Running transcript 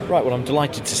Right, well, I'm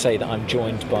delighted to say that I'm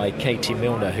joined by Katie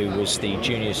Milner, who was the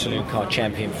Junior Saloon Car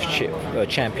champion for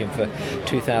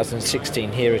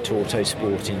 2016 here at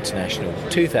Autosport International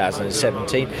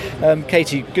 2017.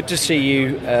 Katie, good to see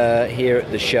you here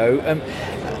at the show.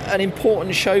 An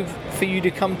important show for you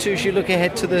to come to as you look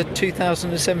ahead to the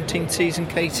 2017 season,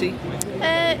 Katie?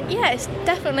 Yeah, it's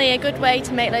definitely a good way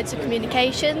to make loads of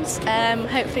communications,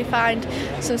 hopefully find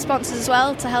some sponsors as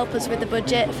well to help us with the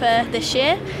budget for this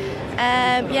year.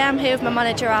 I'm here with my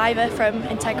manager Ivor from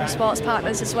Integra Sports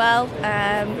Partners as well.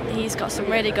 He's got some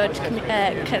really good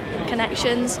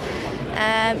connections.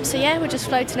 We're just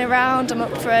floating around. I'm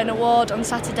up for an award on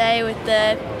Saturday with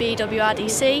the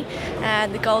BWRDC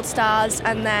and the Gold Stars,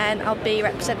 and then I'll be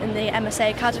representing the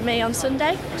MSA Academy on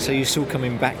Sunday. So you're still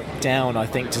coming back down, I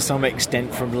think, to some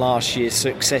extent from last year's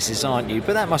successes, aren't you?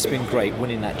 But that must have been great,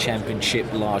 winning that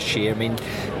championship last year. I mean,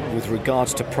 with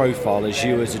regards to profile as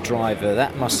you as a driver,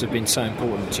 that must have been so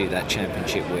important to you, that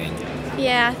championship win.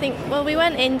 Yeah, I think, we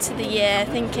went into the year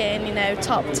thinking,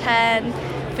 top 10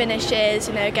 finishes,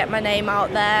 get my name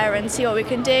out there and see what we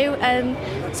can do. And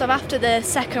so after the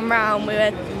second round, we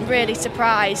were really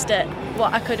surprised at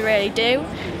what I could really do.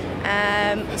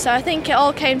 So I think it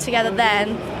all came together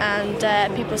then,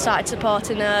 and people started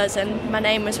supporting us, and my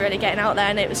name was really getting out there,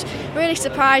 and it was really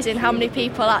surprising how many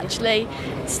people actually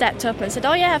stepped up and said,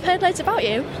 "Oh yeah, I've heard loads about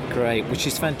you." Great, which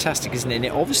is fantastic, isn't it? And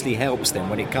it obviously helps then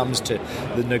when it comes to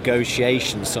the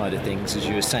negotiation side of things, as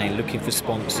you were saying, looking for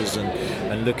sponsors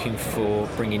and looking for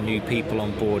bringing new people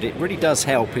on board. It really does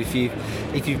help if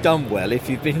you've done well, if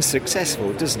you've been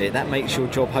successful, doesn't it? That makes your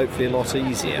job hopefully a lot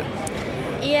easier.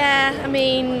 Yeah, I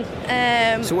mean...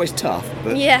 it's always tough.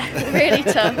 But yeah, really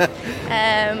tough.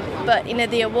 But,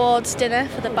 the awards dinner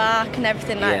for the BARC and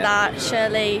everything like that,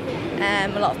 surely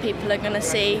a lot of people are going to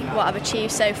see what I've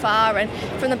achieved so far. And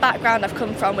from the background I've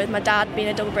come from, with my dad being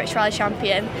a double British Rally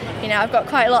champion, I've got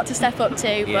quite a lot to step up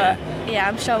to, but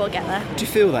I'm sure we'll get there. Do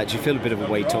you feel that? Do you feel a bit of a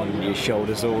weight on your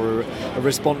shoulders, or a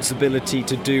responsibility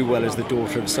to do well as the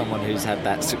daughter of someone who's had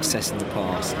that success in the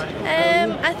past?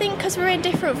 I think because we're in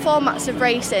different formats of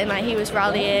racing, like he was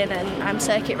rallying and I'm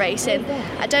circuit racing,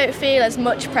 I don't feel as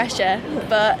much pressure,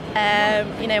 but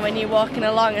when you're walking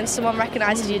along and someone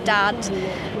recognises your dad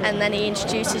and then he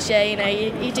introduces you,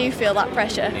 you do feel that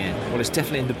pressure. Yeah, well, it's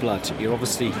definitely in the blood. You're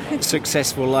obviously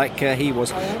successful like he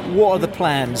was. What are the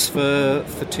plans for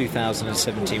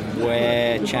 2017?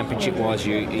 Where championship-wise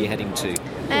are you heading to?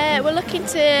 We're looking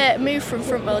to move from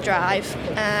front-wheel drive.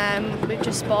 We've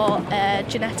just bought a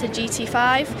Ginetta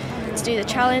GT5 to do the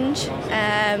challenge,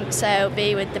 so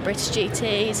be with the British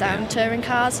GTs and touring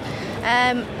cars.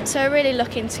 So we're really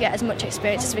looking to get as much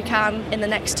experience as we can in the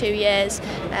next 2 years,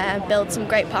 build some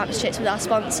great partnerships with our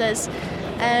sponsors,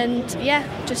 and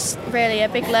just really a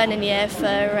big learning year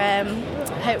for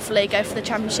hopefully go for the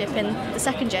championship in the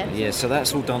second year. Yeah, so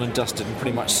that's all done and dusted and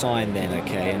pretty much signed then,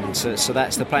 okay, and so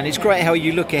that's the plan. It's great how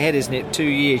you look ahead, isn't it? 2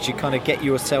 years, you kind of get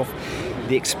yourself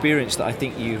the experience that I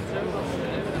think you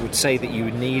would say that you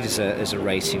would need as a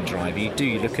racing driver.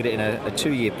 You look at it in a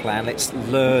 2-year plan. Let's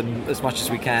learn as much as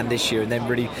we can this year, and then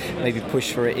really maybe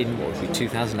push for it in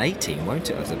 2018, won't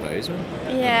it, I suppose?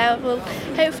 Yeah, well,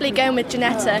 hopefully going with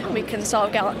Ginetta, we can sort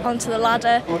of get onto the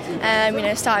ladder,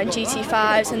 starting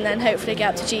GT5s and then hopefully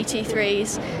get up to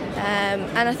GT3s.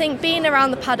 And I think being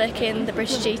around the paddock in the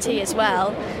British GT as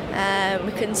well,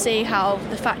 we can see how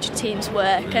the factory teams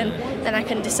work, and then I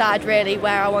can decide really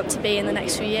where I want to be in the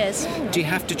next few years. Do you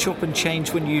have to chop and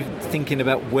change when you're thinking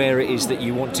about where it is that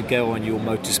you want to go on your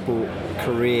motorsport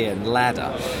career and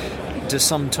ladder? Does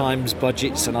sometimes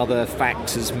budgets and other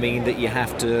factors mean that you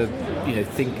have to,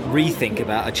 rethink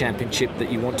about a championship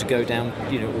that you want to go down,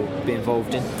 or be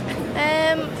involved in?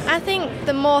 I think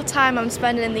the more time I'm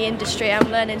spending in the industry, I'm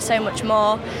learning so much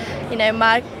more.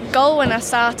 My goal when I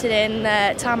started in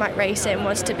tarmac racing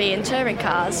was to be in touring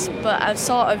cars, but I've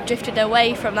sort of drifted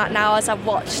away from that now as I've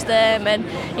watched them and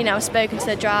I've spoken to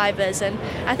the drivers, and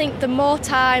I think the more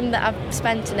time that I've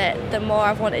spent in it, the more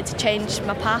I've wanted to change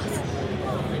my path.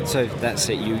 So that's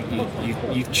it.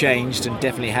 You've changed and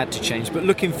definitely had to change. But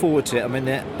looking forward to it. I mean,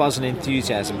 that buzz and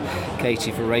enthusiasm,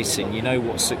 Katie, for racing. You know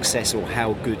what success or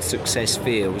how good success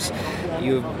feels.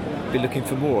 You'll be looking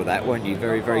for more of that, won't you?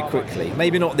 Very, very quickly.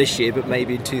 Maybe not this year, but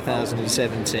maybe in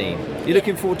 2017. You're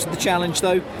looking forward to the challenge,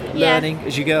 though. Learning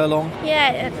as you go along.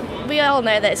 Yeah, we all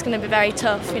know that it's going to be very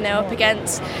tough. Up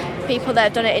against people that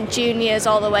have done it in juniors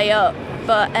all the way up.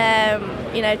 But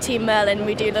Team Merlin,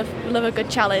 we do love a good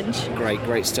challenge.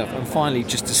 Great stuff. And finally,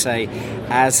 just to say,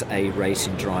 as a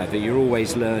racing driver, you're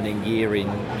always learning year in,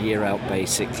 year out,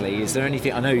 basically. Is there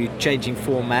anything, I know you're changing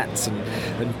formats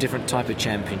and different type of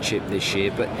championship this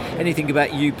year, but anything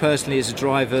about you personally as a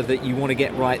driver that you want to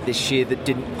get right this year that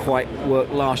didn't quite work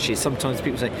last year? Sometimes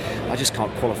people say, I just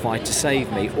can't qualify to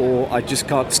save me, or I just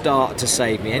can't start to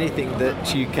save me. Anything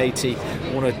that you, Katie,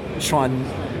 want to try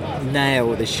and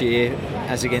nail this year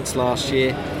as against last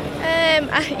year?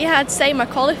 I'd say my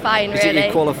qualifying, really. Is it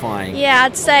your qualifying? Yeah,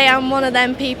 I'd say I'm one of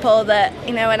them people that,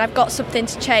 when I've got something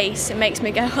to chase, it makes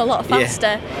me go a lot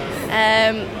faster.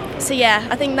 So yeah,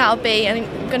 I think I'm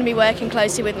going to be working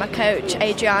closely with my coach,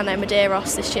 Adriano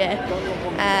Medeiros, this year.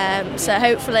 So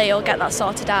hopefully I'll get that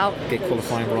sorted out. Get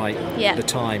qualifying right, the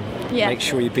time. Yeah. Make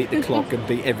sure you beat the clock and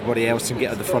beat everybody else and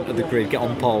get at the front of the grid, get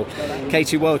on pole.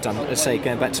 Katie, well done. As I say,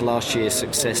 going back to last year's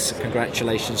success,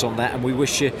 congratulations on that, and we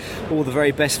wish you all the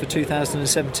very best for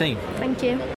 2017. Thank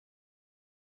you.